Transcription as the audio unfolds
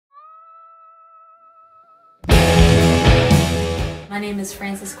My name is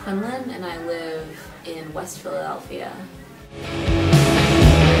Frances Quinlan and I live in West Philadelphia.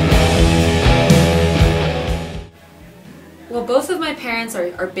 Well, both of my parents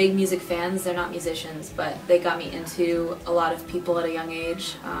are big music fans. They're not musicians, but they got me into a lot of people at a young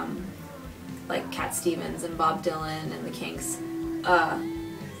age, like Cat Stevens and Bob Dylan and the Kinks.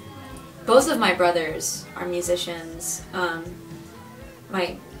 Both of my brothers are musicians.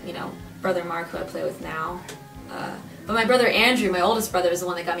 My brother Mark, who I play with now. But my brother Andrew, my oldest brother, is the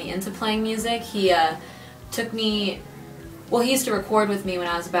one that got me into playing music. He took me, well, he used to record with me when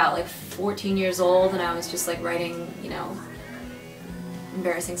I was about like 14 years old, and I was just like writing,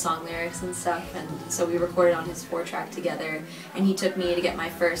 embarrassing song lyrics and stuff, and so we recorded on his 4-track together, and he took me to get my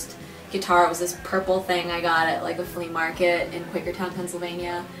first guitar. It was this purple thing I got at like a flea market in Quakertown,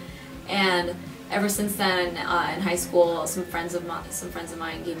 Pennsylvania, and ever since then, in high school, some friends of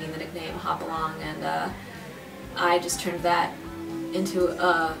mine gave me the nickname Hop Along, and I just turned that into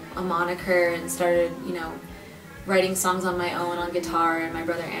a moniker and started, writing songs on my own on guitar, and my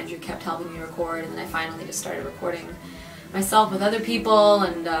brother Andrew kept helping me record, and then I finally just started recording myself with other people,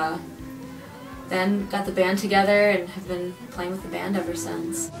 and then got the band together and have been playing with the band ever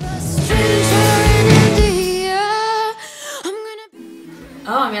since.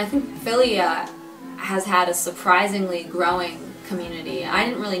 I think Philly has had a surprisingly growing community. I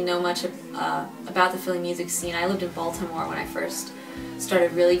didn't really know much about the Philly music scene. I lived in Baltimore when I first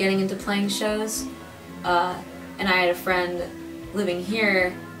started really getting into playing shows, and I had a friend living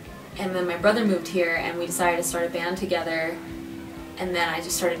here, and then my brother moved here and we decided to start a band together, and then I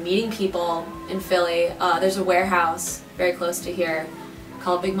just started meeting people in Philly. There's a warehouse very close to here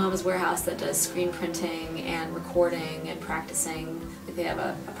called Big Mama's Warehouse that does screen printing and recording and practicing. They have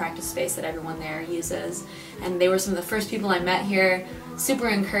a practice space that everyone there uses, and they were some of the first people I met here. Super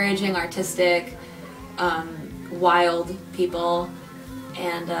encouraging, artistic, wild people,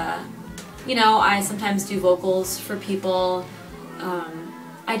 and I sometimes do vocals for people.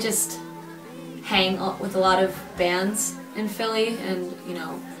 I just hang with a lot of bands in Philly, and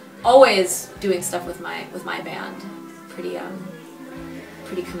always doing stuff with my band.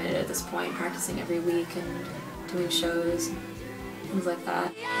 Pretty committed at this point, practicing every week and doing shows, things like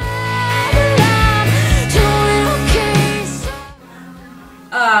that.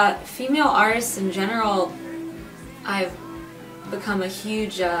 Female artists in general, I've become a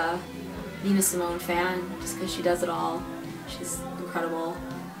huge Nina Simone fan just because she does it all. She's incredible.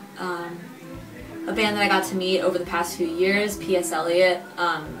 A band that I got to meet over the past few years, P.S. Eliot,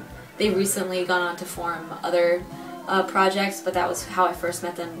 they've recently gone on to form other projects, but that was how I first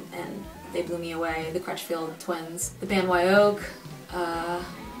met them, and they blew me away. The Crutchfield Twins, the band Wye Oak,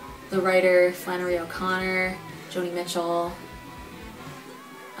 the writer Flannery O'Connor, Joni Mitchell,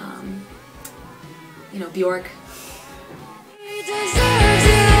 Bjork.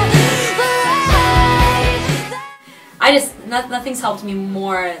 Nothing's helped me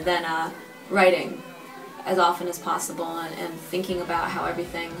more than writing as often as possible and thinking about how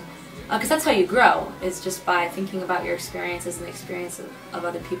everything, because that's how you grow, is just by thinking about your experiences and the experience of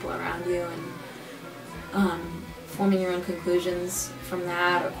other people around you, and forming your own conclusions from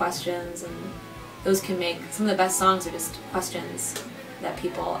that, or questions, and those can make some of the best songs are just questions that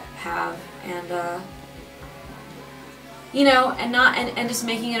people have, and and just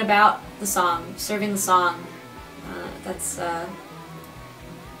making it about the song, serving the song. That's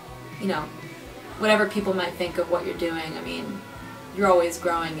whatever people might think of what you're doing. I mean, you're always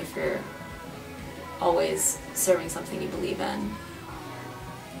growing if you're always serving something you believe in.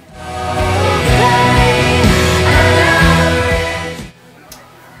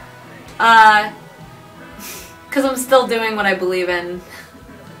 Because I'm still doing what I believe in.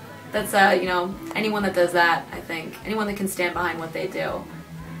 That's, anyone that does that, I think, anyone that can stand behind what they do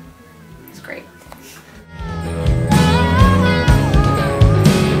is great.